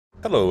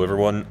Hello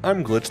everyone,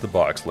 I'm Glitch the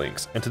Box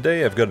Links, and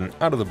today I've got an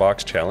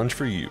out-of-the-box challenge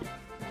for you.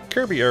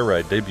 Kirby Air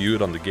Ride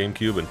debuted on the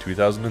GameCube in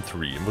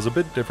 2003 and was a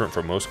bit different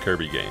from most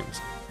Kirby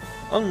games.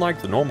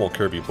 Unlike the normal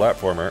Kirby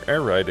platformer,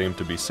 Air Ride aimed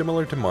to be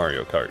similar to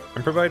Mario Kart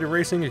and provide a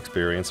racing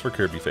experience for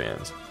Kirby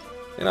fans.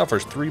 It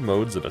offers 3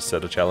 modes and a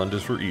set of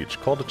challenges for each,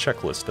 called a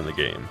checklist in the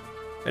game.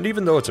 And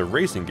even though it's a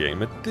racing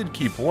game, it did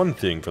keep one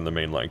thing from the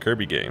mainline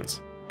Kirby games: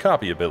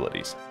 copy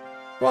abilities.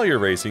 While you're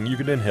racing, you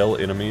can inhale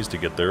enemies to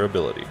get their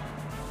ability.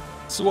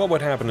 So what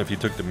would happen if you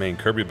took the main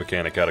Kirby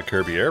mechanic out of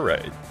Kirby Air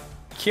Ride?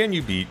 Can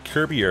you beat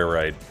Kirby Air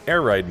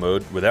Ride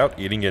mode without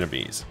eating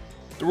enemies?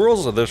 The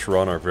rules of this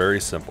run are very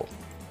simple.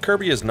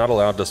 Kirby is not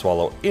allowed to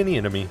swallow any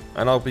enemy,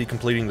 and I'll be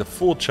completing the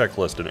full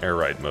checklist in Air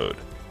Ride mode.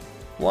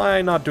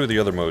 Why not do the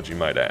other modes, you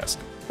might ask?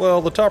 Well,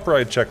 the Top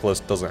Ride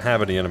checklist doesn't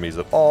have any enemies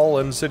at all,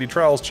 and City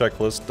Trials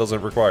checklist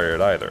doesn't require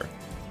it either.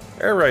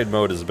 Air Ride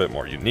mode is a bit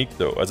more unique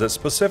though, as it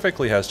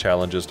specifically has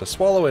challenges to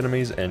swallow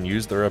enemies and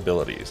use their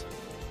abilities.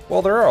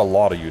 While there are a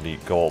lot of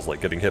unique goals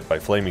like getting hit by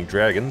flaming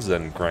dragons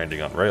and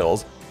grinding on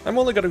rails, I'm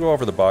only going to go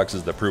over the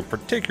boxes that prove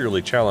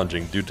particularly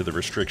challenging due to the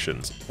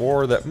restrictions,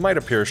 or that might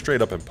appear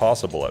straight up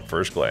impossible at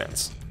first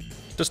glance.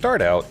 To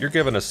start out, you're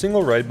given a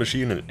single ride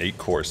machine and 8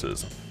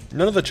 courses.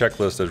 None of the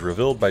checklist is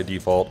revealed by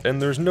default,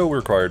 and there's no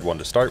required one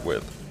to start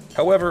with.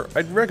 However,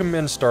 I'd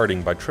recommend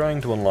starting by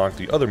trying to unlock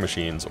the other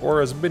machines,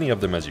 or as many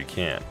of them as you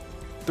can.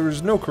 There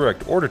is no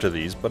correct order to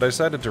these, but I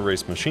decided to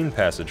race Machine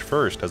Passage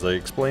first as I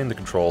explained the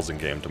controls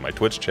in-game to my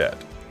Twitch chat.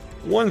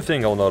 One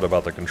thing I'll note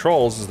about the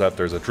controls is that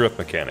there's a drift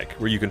mechanic,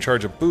 where you can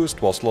charge a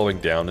boost while slowing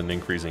down and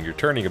increasing your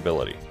turning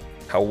ability.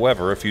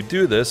 However, if you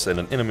do this and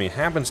an enemy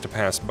happens to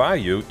pass by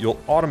you,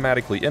 you'll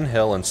automatically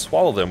inhale and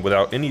swallow them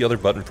without any other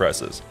button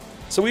presses.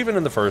 So even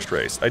in the first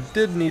race, I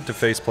did need to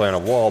faceplant a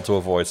wall to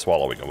avoid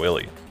swallowing a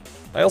willy.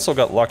 I also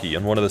got lucky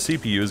and one of the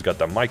CPUs got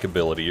the mic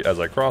ability as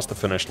I crossed the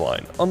finish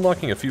line,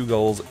 unlocking a few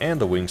goals and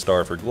a wing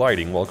star for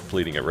gliding while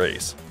completing a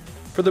race.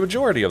 For the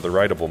majority of the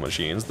rideable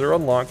machines, they're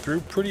unlocked through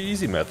pretty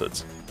easy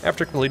methods.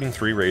 After completing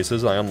 3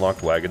 races, I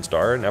unlocked Wagon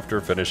Star, and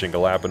after finishing a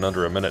lap in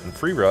under a minute in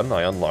Free Run,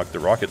 I unlocked the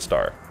Rocket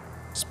Star.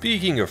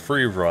 Speaking of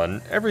Free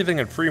Run, everything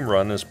in Free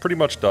Run is pretty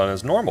much done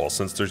as normal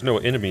since there's no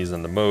enemies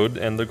in the mode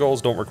and the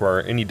goals don't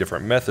require any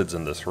different methods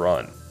in this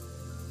run.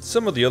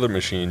 Some of the other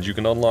machines you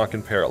can unlock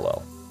in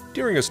parallel.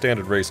 During a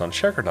standard race on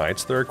Checker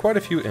Nights, there are quite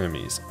a few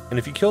enemies, and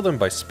if you kill them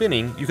by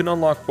spinning, you can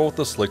unlock both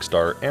the Slick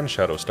Star and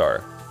Shadow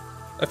Star.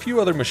 A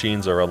few other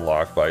machines are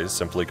unlocked by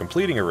simply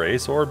completing a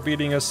race or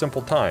beating a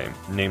simple time,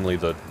 namely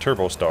the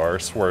Turbo Star,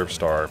 Swerve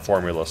Star,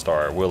 Formula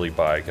Star, Willy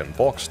Bike, and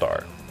Bulk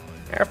Star.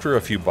 After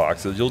a few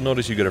boxes, you'll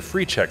notice you get a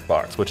free check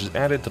box, which is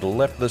added to the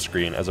left of the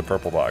screen as a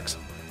purple box.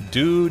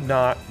 Do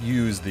not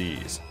use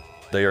these.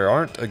 They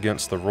aren't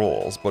against the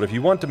rules, but if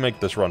you want to make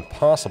this run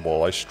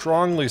possible, I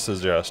strongly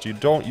suggest you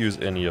don't use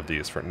any of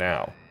these for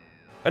now.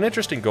 An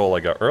interesting goal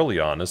I got early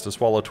on is to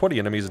swallow 20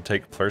 enemies and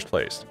take first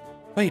place.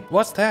 Wait,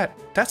 what's that?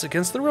 That's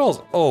against the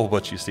rules! Oh,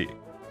 but you see,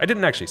 I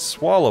didn't actually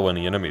swallow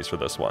any enemies for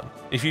this one.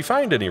 If you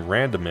find any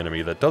random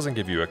enemy that doesn't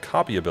give you a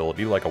copy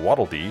ability like a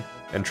Waddle Dee,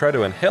 and try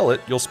to inhale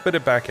it, you'll spit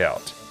it back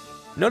out.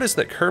 Notice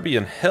that Kirby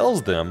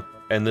inhales them,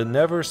 and then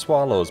never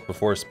swallows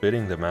before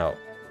spitting them out.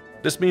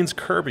 This means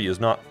Kirby is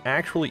not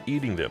actually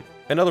eating them,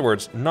 in other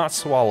words, not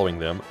swallowing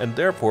them, and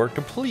therefore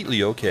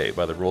completely okay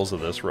by the rules of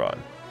this run.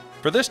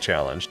 For this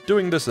challenge,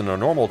 doing this in a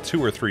normal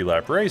 2 or 3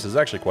 lap race is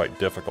actually quite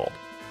difficult.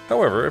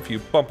 However, if you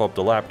bump up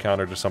the lap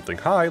counter to something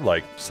high,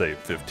 like say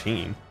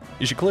 15,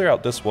 you should clear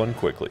out this one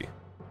quickly.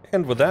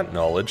 And with that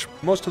knowledge,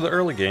 most of the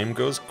early game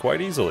goes quite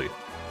easily.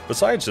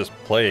 Besides just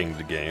playing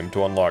the game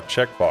to unlock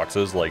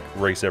checkboxes like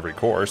race every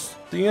course,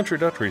 the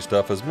introductory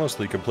stuff is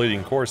mostly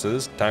completing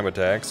courses, time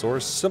attacks, or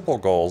simple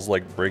goals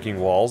like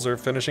breaking walls or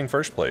finishing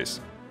first place.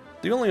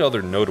 The only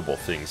other notable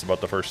things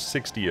about the first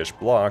 60-ish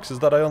blocks is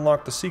that I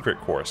unlocked the secret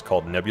course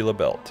called Nebula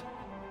Belt.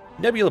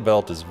 Nebula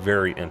Belt is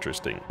very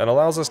interesting and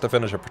allows us to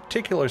finish a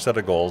particular set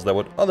of goals that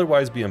would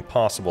otherwise be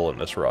impossible in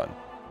this run.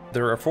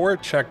 There are 4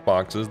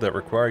 checkboxes that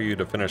require you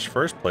to finish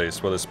first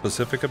place with a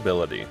specific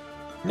ability.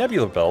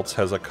 Nebula Belts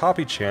has a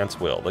copy chance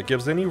wheel that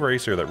gives any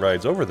racer that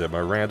rides over them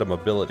a random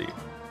ability.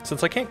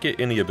 Since I can't get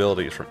any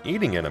abilities from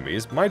eating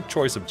enemies, my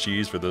choice of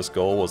cheese for this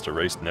goal was to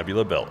race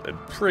Nebula Belt and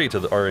pray to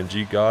the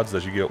RNG gods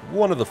that you get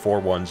one of the 4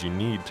 ones you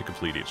need to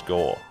complete each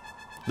goal.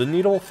 The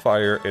Needle,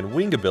 Fire, and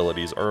Wing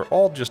abilities are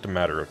all just a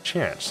matter of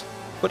chance,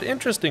 but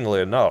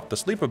interestingly enough, the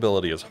Sleep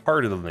ability is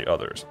harder than the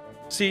others.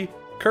 See,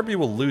 Kirby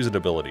will lose an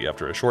ability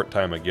after a short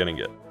time of getting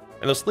it,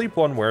 and the Sleep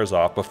one wears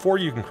off before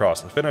you can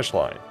cross the finish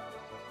line.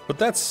 But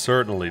that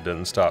certainly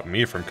didn't stop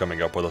me from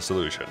coming up with a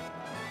solution.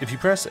 If you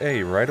press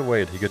A right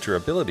away to get your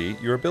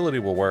ability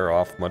will wear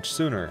off much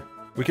sooner.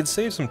 We can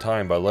save some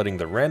time by letting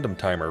the random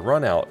timer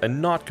run out and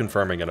not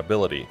confirming an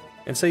ability,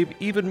 and save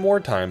even more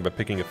time by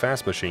picking a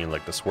fast machine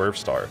like the Swerve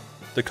Star.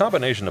 The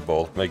combination of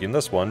both making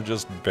this one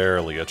just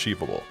barely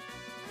achievable.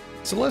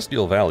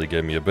 Celestial Valley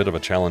gave me a bit of a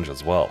challenge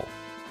as well.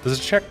 There's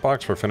a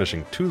checkbox for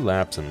finishing 2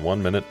 laps in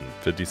 1 minute and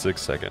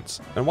 56 seconds,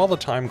 and while the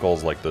time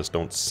goals like this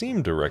don't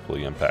seem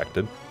directly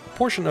impacted, the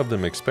portion of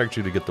them expect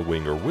you to get the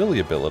wing or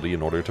wheelie ability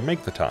in order to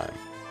make the time.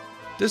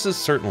 This is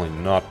certainly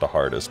not the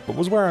hardest, but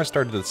was where I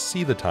started to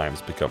see the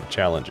times become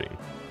challenging.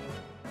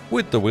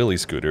 With the wheelie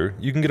scooter,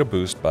 you can get a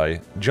boost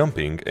by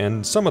jumping,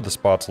 and some of the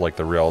spots like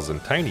the rails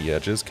and tiny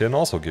edges can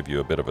also give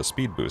you a bit of a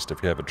speed boost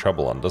if you have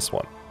trouble on this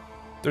one.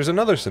 There's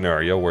another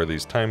scenario where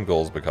these time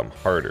goals become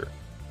harder.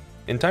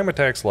 In time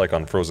attacks like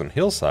on Frozen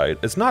Hillside,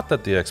 it's not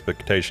that the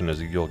expectation is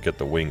you'll get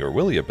the wing or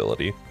wheelie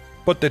ability,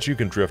 but that you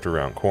can drift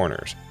around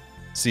corners.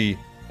 See,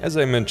 as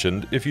I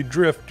mentioned, if you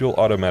drift, you'll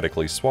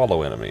automatically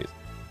swallow enemies.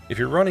 If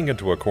you're running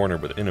into a corner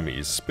with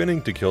enemies,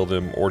 spinning to kill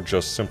them or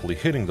just simply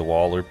hitting the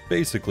wall are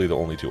basically the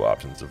only two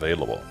options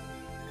available.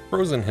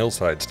 Frozen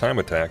Hillside's time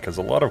attack has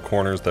a lot of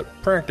corners that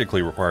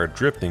practically require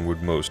drifting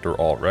with most or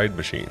all ride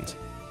machines.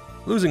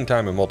 Losing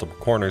time in multiple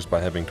corners by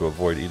having to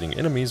avoid eating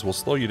enemies will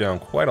slow you down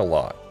quite a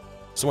lot.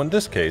 So in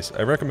this case,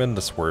 I recommend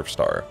the Swerve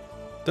Star.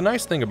 The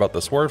nice thing about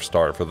the Swerve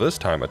Star for this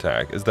time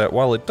attack is that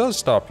while it does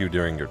stop you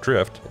during your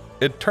drift,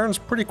 it turns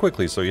pretty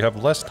quickly so you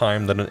have less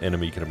time than an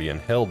enemy can be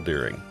held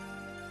during.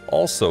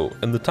 Also,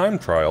 in the time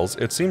trials,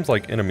 it seems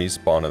like enemies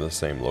spawn in the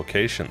same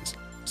locations.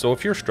 So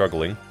if you're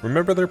struggling,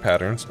 remember their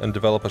patterns and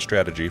develop a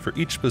strategy for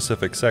each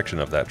specific section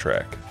of that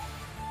track.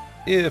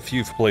 If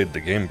you've played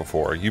the game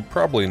before, you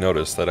probably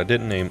noticed that I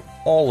didn't name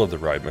all of the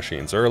ride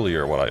machines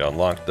earlier when I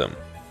unlocked them.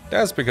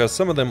 That's because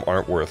some of them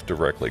aren't worth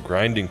directly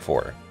grinding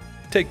for.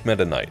 Take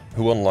Meta Knight,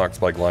 who unlocks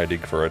by gliding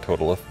for a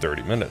total of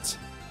 30 minutes.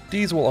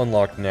 These will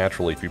unlock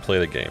naturally if you play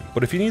the game,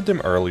 but if you need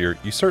them earlier,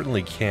 you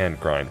certainly can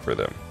grind for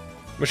them.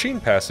 Machine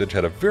Passage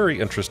had a very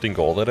interesting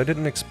goal that I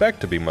didn't expect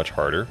to be much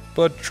harder,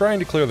 but trying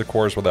to clear the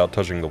course without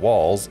touching the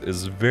walls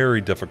is very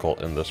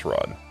difficult in this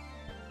run.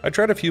 I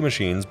tried a few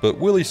machines, but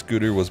Wheelie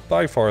Scooter was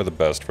by far the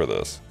best for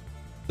this.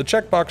 The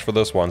checkbox for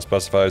this one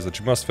specifies that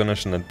you must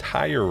finish an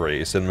entire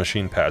race in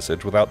Machine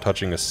Passage without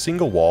touching a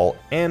single wall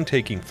and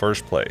taking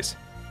first place.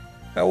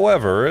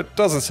 However, it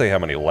doesn't say how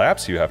many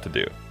laps you have to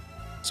do.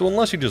 So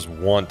unless you just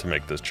want to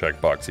make this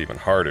checkbox even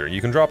harder,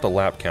 you can drop the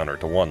lap counter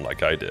to 1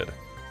 like I did.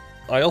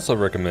 I also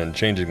recommend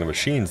changing the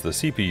machines the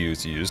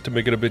CPUs use to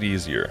make it a bit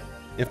easier.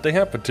 If they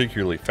have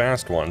particularly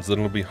fast ones, then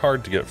it'll be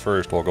hard to get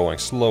first while going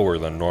slower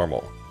than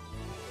normal.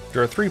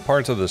 There are 3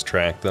 parts of this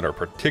track that are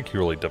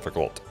particularly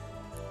difficult.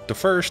 The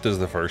first is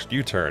the first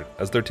U-turn,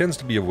 as there tends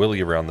to be a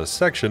wheelie around this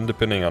section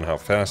depending on how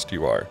fast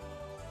you are.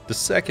 The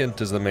second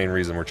is the main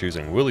reason we're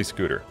choosing Wheelie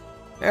Scooter.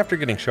 After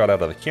getting shot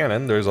out of the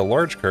cannon, there's a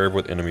large curve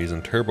with enemies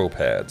and turbo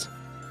pads.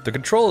 The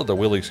control of the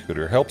Wheelie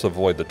Scooter helps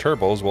avoid the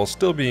turbos while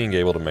still being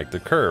able to make the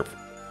curve.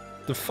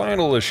 The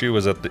final issue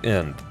is at the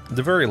end,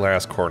 the very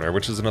last corner,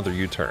 which is another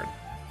U-turn.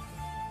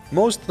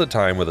 Most of the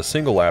time with a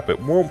single lap it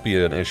won't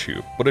be an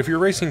issue, but if you're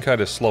racing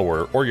kinda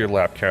slower or your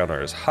lap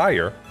counter is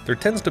higher, there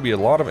tends to be a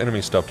lot of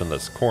enemies stuffed in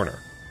this corner.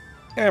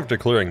 After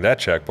clearing that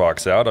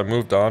checkbox out, I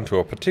moved on to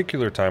a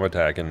particular time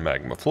attack in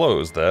Magma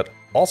Flows that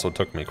also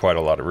took me quite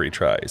a lot of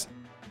retries.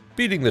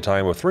 Beating the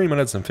time of 3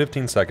 minutes and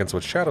 15 seconds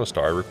with Shadow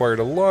Star required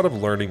a lot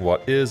of learning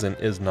what is and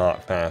is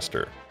not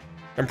faster.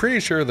 I'm pretty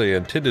sure they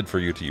intended for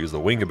you to use the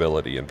wing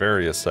ability in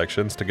various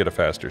sections to get a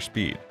faster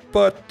speed,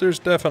 but there's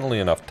definitely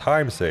enough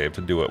time saved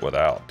to do it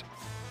without.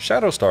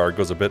 Shadow Star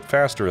goes a bit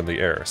faster in the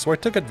air, so I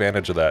took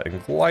advantage of that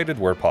and glided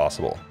where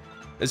possible.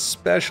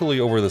 Especially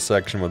over the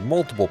section with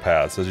multiple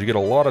paths, as you get a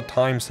lot of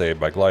time saved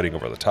by gliding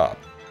over the top.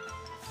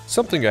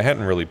 Something I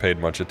hadn't really paid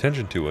much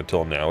attention to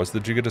until now is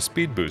that you get a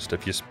speed boost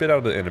if you spit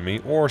out an enemy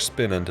or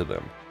spin into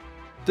them.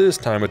 This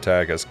time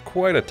attack has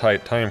quite a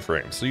tight time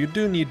frame, so you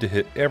do need to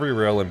hit every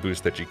rail and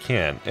boost that you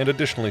can, and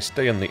additionally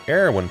stay in the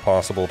air when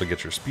possible to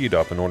get your speed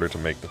up in order to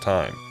make the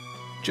time.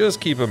 Just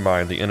keep in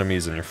mind the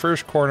enemies in your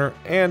first corner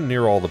and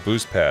near all the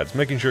boost pads,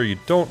 making sure you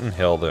don't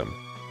inhale them.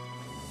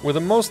 With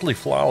a mostly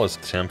flawless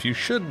attempt, you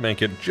should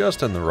make it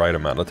just in the right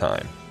amount of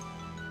time.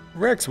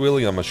 Rex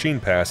Wheelie on Machine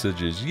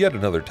Passage is yet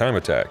another time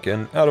attack,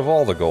 and out of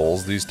all the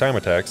goals, these time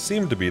attacks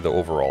seem to be the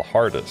overall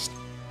hardest.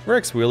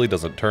 Rex Wheelie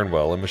doesn't turn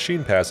well, and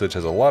Machine Passage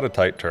has a lot of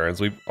tight turns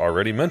we've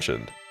already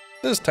mentioned.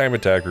 This time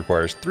attack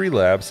requires 3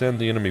 laps, and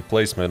the enemy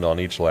placement on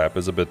each lap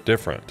is a bit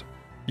different.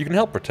 You can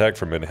help protect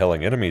from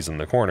inhaling enemies in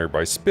the corner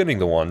by spinning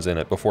the ones in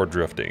it before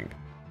drifting.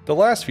 The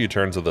last few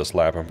turns of this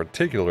lap in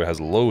particular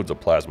has loads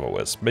of Plasma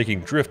Wisp,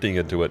 making drifting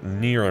into it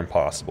near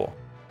impossible.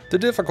 The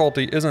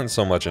difficulty isn't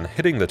so much in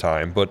hitting the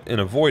time, but in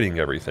avoiding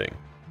everything.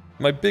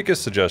 My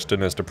biggest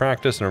suggestion is to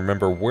practice and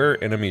remember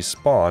where enemies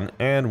spawn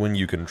and when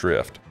you can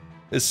drift.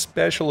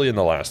 Especially in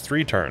the last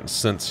 3 turns,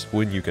 since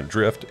when you can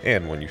drift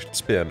and when you should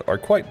spin are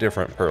quite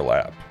different per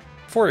lap.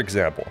 For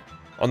example,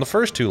 on the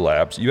first 2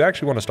 laps, you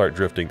actually want to start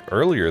drifting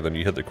earlier than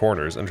you hit the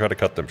corners and try to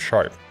cut them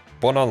sharp.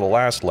 But on the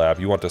last lap,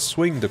 you want to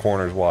swing the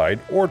corners wide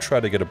or try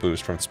to get a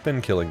boost from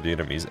spin killing the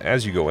enemies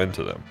as you go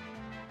into them.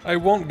 I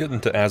won't get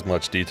into as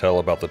much detail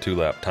about the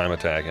 2-lap time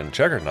attack in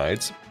Checker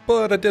Knights,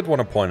 but I did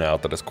want to point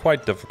out that it's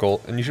quite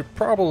difficult and you should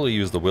probably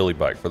use the wheelie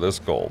bike for this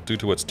goal due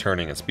to its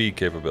turning and speed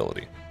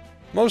capability.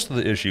 Most of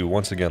the issue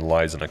once again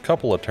lies in a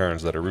couple of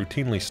turns that are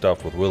routinely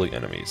stuffed with wheelie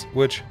enemies,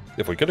 which,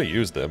 if we could have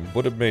used them,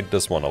 would have made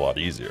this one a lot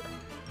easier.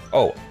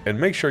 Oh, and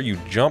make sure you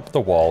jump the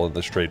wall in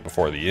the straight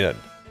before the end.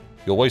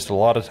 You'll waste a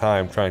lot of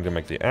time trying to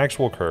make the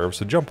actual curve,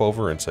 so jump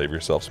over and save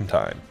yourself some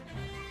time.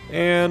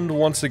 And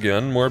once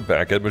again, we're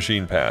back at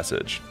Machine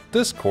Passage.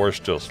 This course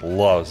just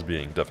loves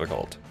being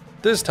difficult.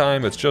 This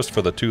time it's just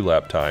for the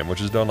 2-lap time,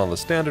 which is done on the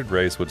standard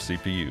race with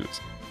CPUs.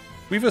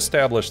 We've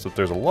established that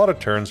there's a lot of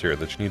turns here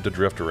that you need to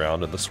drift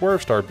around, and the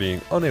Swerve Star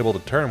being unable to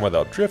turn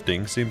without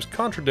drifting seems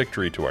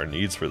contradictory to our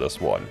needs for this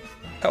one.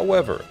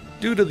 However,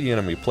 due to the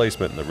enemy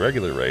placement in the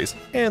regular race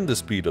and the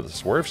speed of the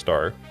Swerve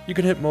Star, you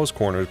can hit most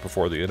corners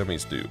before the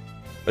enemies do.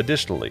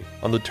 Additionally,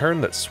 on the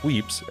turn that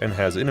sweeps and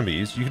has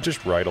enemies, you can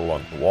just ride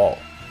along the wall.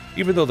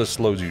 Even though this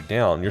slows you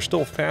down, you're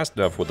still fast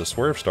enough with the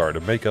Swerve Star to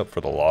make up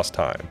for the lost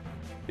time.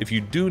 If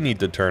you do need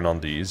to turn on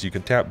these, you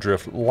can tap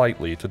drift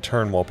lightly to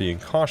turn while being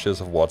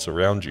cautious of what's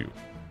around you.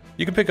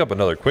 You can pick up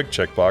another quick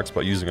checkbox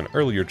by using an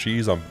earlier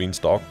cheese on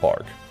Beanstalk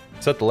Park.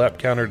 Set the lap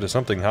counter to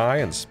something high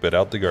and spit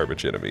out the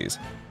garbage enemies.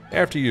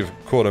 After you've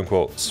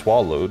quote-unquote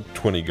swallowed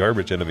 20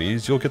 garbage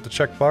enemies, you'll get the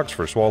checkbox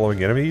for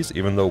swallowing enemies,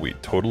 even though we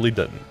totally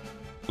didn't.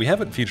 We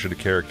haven't featured a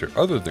character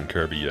other than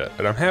Kirby yet,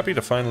 and I'm happy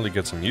to finally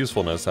get some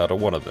usefulness out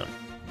of one of them.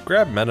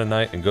 Grab Meta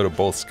Knight and go to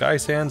both Sky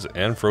Sands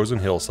and Frozen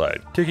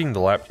Hillside, kicking the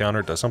lap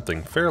counter to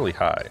something fairly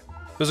high.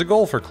 There's a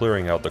goal for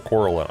clearing out the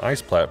coral and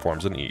ice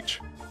platforms in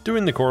each.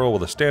 Doing the coral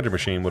with a standard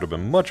machine would have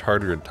been much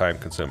harder and time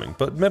consuming,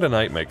 but Meta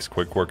Knight makes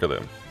quick work of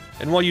them.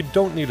 And while you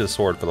don't need a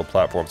sword for the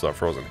platforms on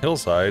Frozen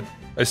Hillside,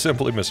 I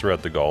simply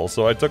misread the goal,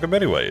 so I took them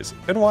anyways.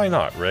 And why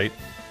not, right?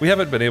 We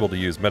haven't been able to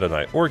use Meta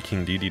Knight or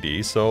King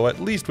DDD, so at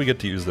least we get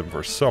to use them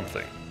for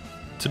something.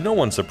 To no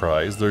one's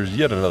surprise, there's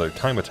yet another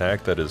time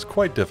attack that is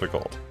quite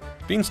difficult.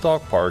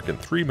 Beanstalk Park in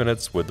 3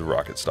 minutes with the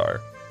Rocket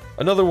Star.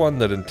 Another one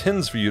that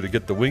intends for you to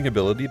get the wing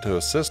ability to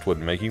assist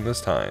when making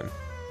this time.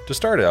 To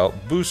start out,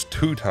 boost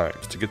 2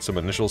 times to get some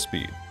initial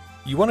speed.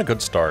 You want a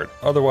good start,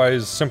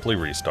 otherwise simply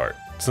restart,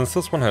 since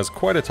this one has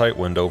quite a tight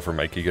window for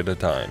making it a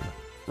time.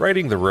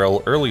 Riding the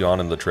rail early on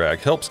in the track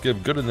helps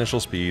give good initial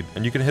speed,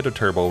 and you can hit a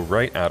turbo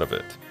right out of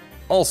it.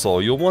 Also,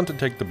 you'll want to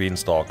take the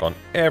Beanstalk on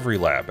every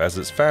lap as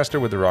it's faster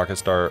with the Rocket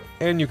Star,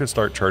 and you can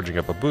start charging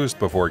up a boost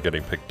before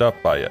getting picked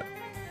up by it.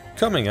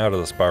 Coming out of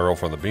the spiral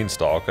from the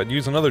Beanstalk, I'd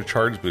use another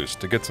charge boost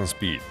to get some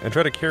speed, and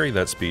try to carry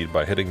that speed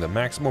by hitting the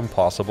maximum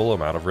possible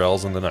amount of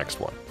rails in the next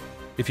one.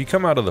 If you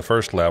come out of the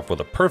first lap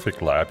with a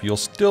perfect lap, you'll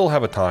still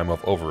have a time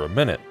of over a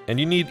minute, and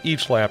you need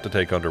each lap to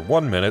take under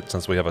 1 minute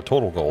since we have a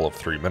total goal of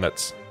 3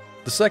 minutes.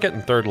 The second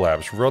and third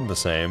laps run the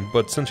same,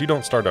 but since you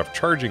don't start off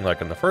charging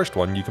like in the first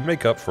one, you can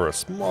make up for a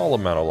small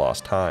amount of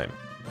lost time.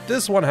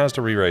 This one has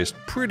to be raced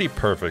pretty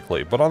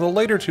perfectly, but on the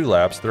later 2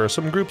 laps there are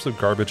some groups of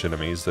garbage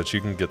enemies that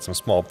you can get some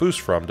small boosts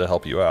from to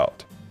help you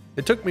out.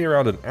 It took me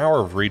around an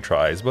hour of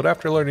retries, but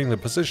after learning the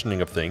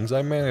positioning of things,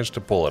 I managed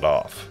to pull it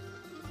off.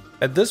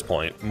 At this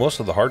point, most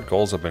of the hard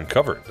goals have been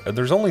covered, and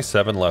there's only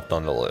 7 left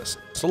on the list,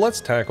 so let's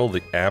tackle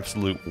the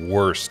absolute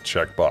worst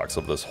checkbox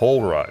of this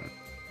whole run.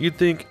 You'd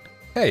think,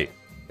 hey,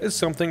 it's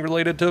something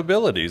related to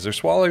abilities or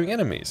swallowing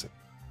enemies.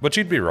 But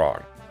you'd be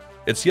wrong.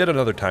 It's yet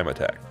another time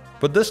attack,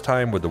 but this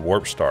time with the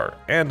Warp Star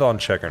and on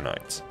Checker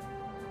Nights.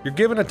 You're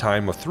given a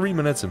time of 3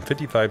 minutes and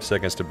 55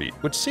 seconds to beat,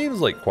 which seems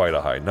like quite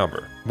a high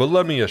number, but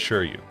let me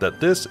assure you that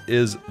this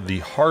is the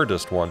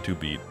hardest one to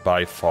beat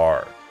by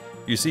far.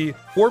 You see,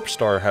 Warp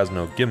Star has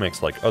no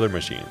gimmicks like other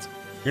machines.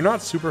 You're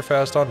not super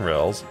fast on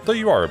rails, though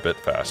you are a bit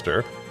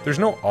faster. There's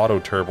no auto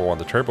turbo on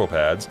the turbo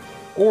pads,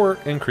 or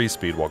increased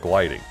speed while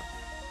gliding.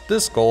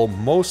 This goal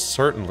most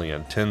certainly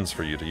intends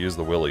for you to use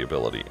the Willy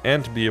ability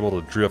and to be able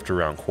to drift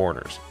around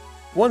corners.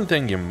 One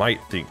thing you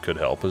might think could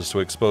help is to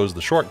expose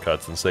the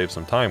shortcuts and save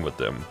some time with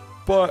them,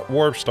 but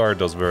Warp Star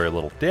does very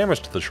little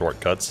damage to the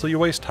shortcuts, so you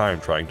waste time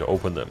trying to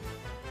open them.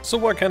 So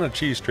what kind of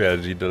cheese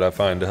strategy did I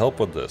find to help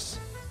with this?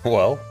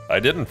 Well, I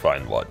didn't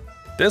find one.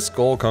 This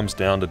goal comes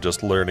down to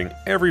just learning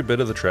every bit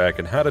of the track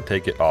and how to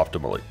take it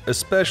optimally,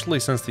 especially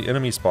since the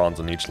enemy spawns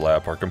on each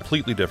lap are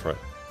completely different.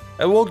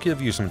 I will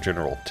give you some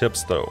general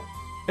tips though.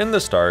 In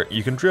the start,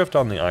 you can drift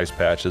on the ice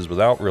patches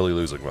without really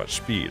losing much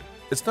speed.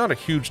 It's not a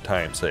huge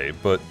time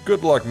save, but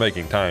good luck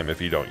making time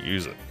if you don't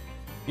use it.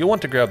 You'll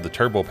want to grab the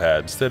turbo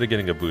pad instead of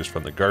getting a boost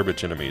from the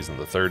garbage enemies in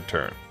the third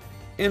turn.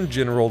 In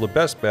general, the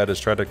best bet is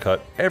try to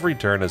cut every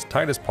turn as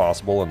tight as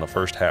possible in the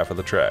first half of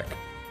the track.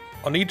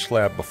 On each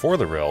lap before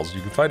the rails,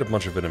 you can fight a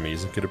bunch of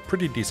enemies and get a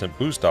pretty decent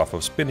boost off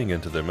of spinning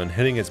into them and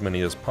hitting as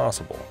many as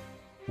possible.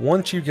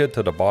 Once you get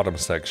to the bottom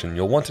section,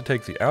 you'll want to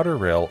take the outer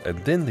rail and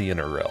then the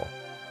inner rail.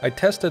 I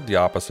tested the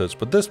opposites,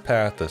 but this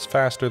path is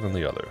faster than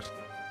the others.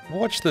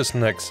 Watch this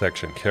next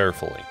section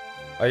carefully.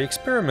 I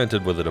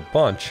experimented with it a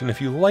bunch, and if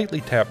you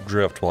lightly tap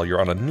drift while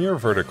you're on a near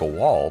vertical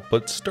wall,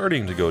 but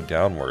starting to go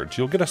downwards,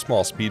 you'll get a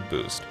small speed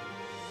boost.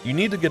 You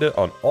need to get it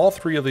on all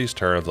 3 of these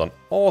turns on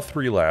all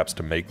 3 laps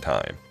to make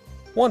time.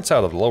 Once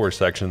out of the lower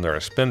section there are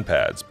spin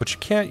pads, but you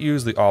can't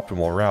use the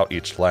optimal route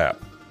each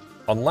lap.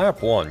 On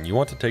lap 1, you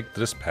want to take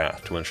this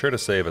path to ensure to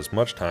save as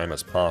much time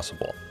as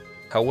possible.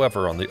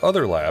 However, on the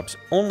other laps,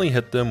 only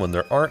hit them when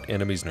there aren't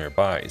enemies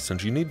nearby,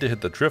 since you need to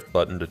hit the drift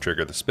button to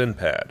trigger the spin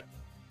pad.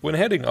 When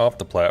heading off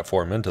the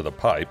platform into the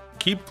pipe,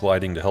 keep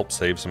gliding to help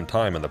save some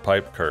time in the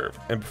pipe curve,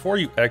 and before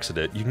you exit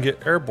it, you can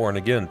get airborne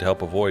again to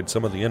help avoid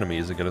some of the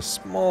enemies and get a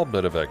small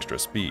bit of extra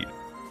speed.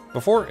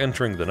 Before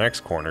entering the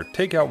next corner,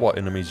 take out what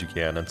enemies you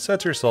can and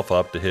set yourself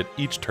up to hit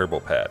each turbo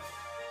pad.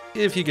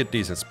 If you get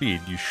decent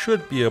speed, you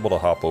should be able to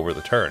hop over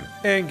the turn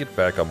and get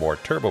back on more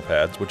turbo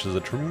pads, which is a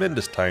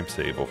tremendous time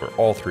save over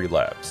all 3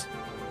 laps.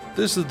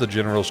 This is the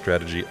general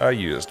strategy I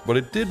used, but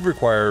it did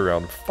require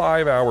around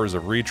 5 hours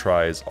of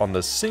retries on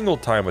the single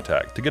time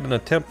attack to get an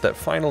attempt that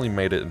finally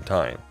made it in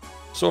time.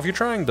 So if you're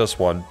trying this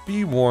one,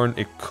 be warned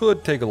it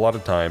could take a lot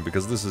of time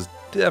because this is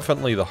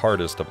definitely the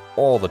hardest of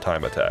all the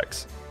time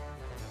attacks.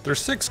 There's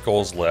 6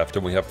 goals left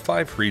and we have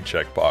 5 free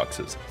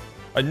checkboxes.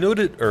 I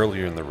noted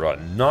earlier in the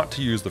run not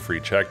to use the free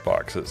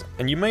checkboxes,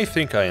 and you may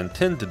think I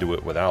intend to do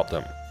it without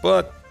them,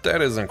 but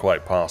that isn't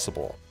quite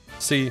possible.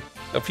 See,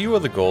 a few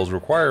of the goals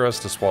require us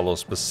to swallow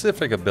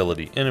specific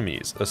ability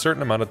enemies a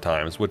certain amount of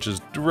times, which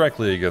is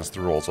directly against the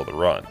rules of the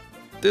run.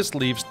 This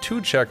leaves 2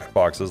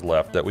 checkboxes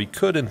left that we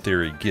could in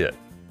theory get,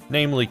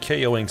 namely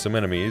KOing some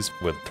enemies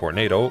with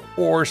Tornado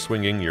or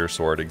swinging your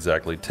sword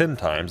exactly 10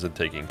 times and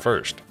taking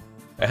first.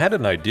 I had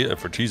an idea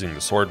for choosing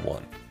the sword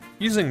one.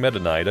 Using Meta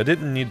Knight, I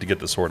didn't need to get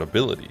the sword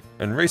ability,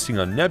 and racing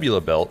on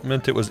Nebula Belt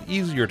meant it was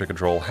easier to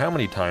control how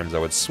many times I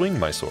would swing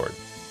my sword.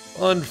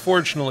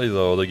 Unfortunately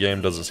though, the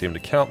game doesn't seem to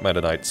count Meta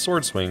Knight's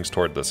sword swings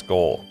toward this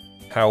goal.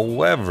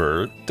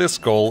 However, this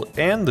goal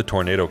and the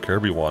Tornado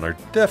Kirby one are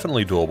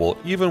definitely doable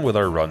even with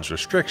our run's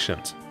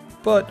restrictions.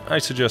 But I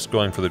suggest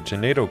going for the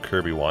Tornado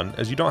Kirby one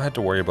as you don't have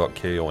to worry about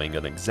KOing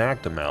an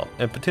exact amount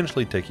and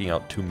potentially taking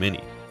out too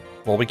many.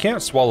 While we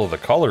can't swallow the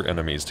collar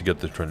enemies to get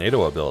the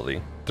Tornado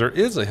ability, there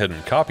is a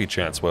hidden copy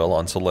chance whale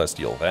on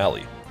Celestial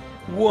Valley.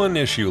 One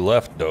issue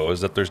left though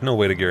is that there's no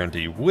way to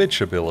guarantee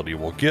which ability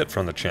we'll get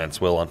from the chance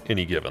whale on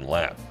any given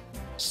lap.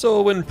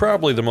 So in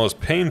probably the most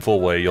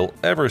painful way you'll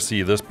ever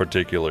see this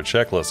particular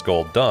checklist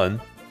goal done,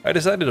 I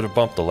decided to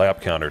bump the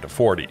lap counter to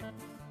 40.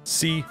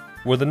 See,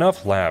 with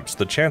enough laps,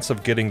 the chance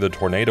of getting the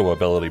Tornado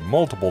ability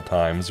multiple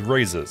times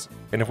raises,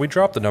 and if we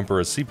drop the number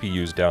of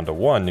CPUs down to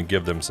 1 and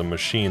give them some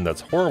machine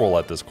that's horrible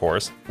at this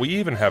course, we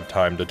even have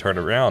time to turn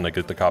around and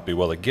get the copy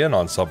whale again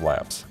on some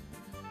laps.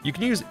 You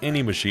can use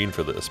any machine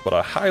for this, but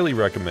I highly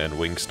recommend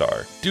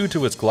Wingstar. Due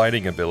to its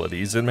gliding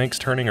abilities, it makes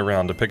turning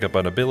around to pick up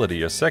an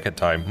ability a second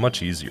time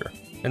much easier,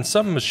 and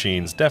some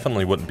machines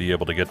definitely wouldn't be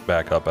able to get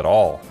back up at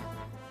all.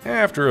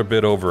 After a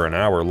bit over an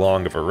hour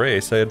long of a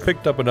race, I had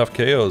picked up enough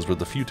KOs with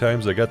the few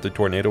times I got the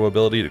Tornado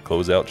ability to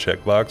close out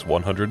checkbox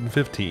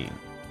 115.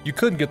 You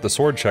could get the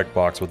sword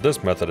checkbox with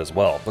this method as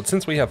well, but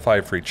since we have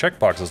 5 free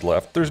checkboxes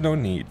left, there's no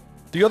need.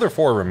 The other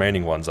 4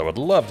 remaining ones I would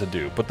love to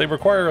do, but they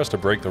require us to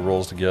break the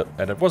rules to get,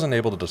 and I wasn't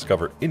able to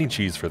discover any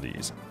cheese for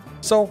these.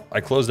 So I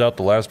closed out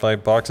the last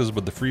 5 boxes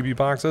with the freebie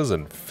boxes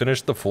and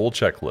finished the full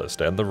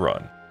checklist and the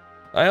run.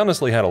 I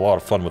honestly had a lot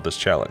of fun with this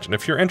challenge, and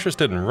if you're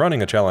interested in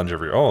running a challenge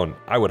of your own,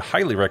 I would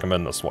highly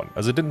recommend this one,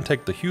 as it didn't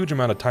take the huge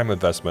amount of time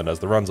investment as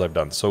the runs I've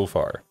done so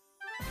far.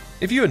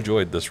 If you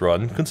enjoyed this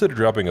run, consider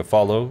dropping a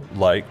follow,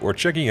 like, or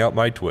checking out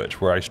my Twitch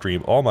where I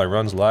stream all my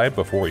runs live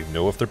before we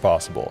know if they're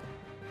possible.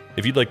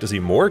 If you'd like to see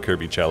more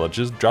Kirby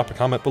challenges, drop a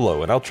comment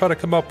below and I'll try to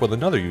come up with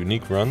another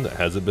unique run that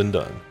hasn't been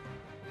done.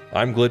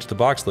 I'm Glitch the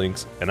Box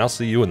Links, and I'll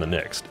see you in the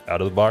next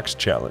Out of the Box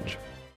challenge.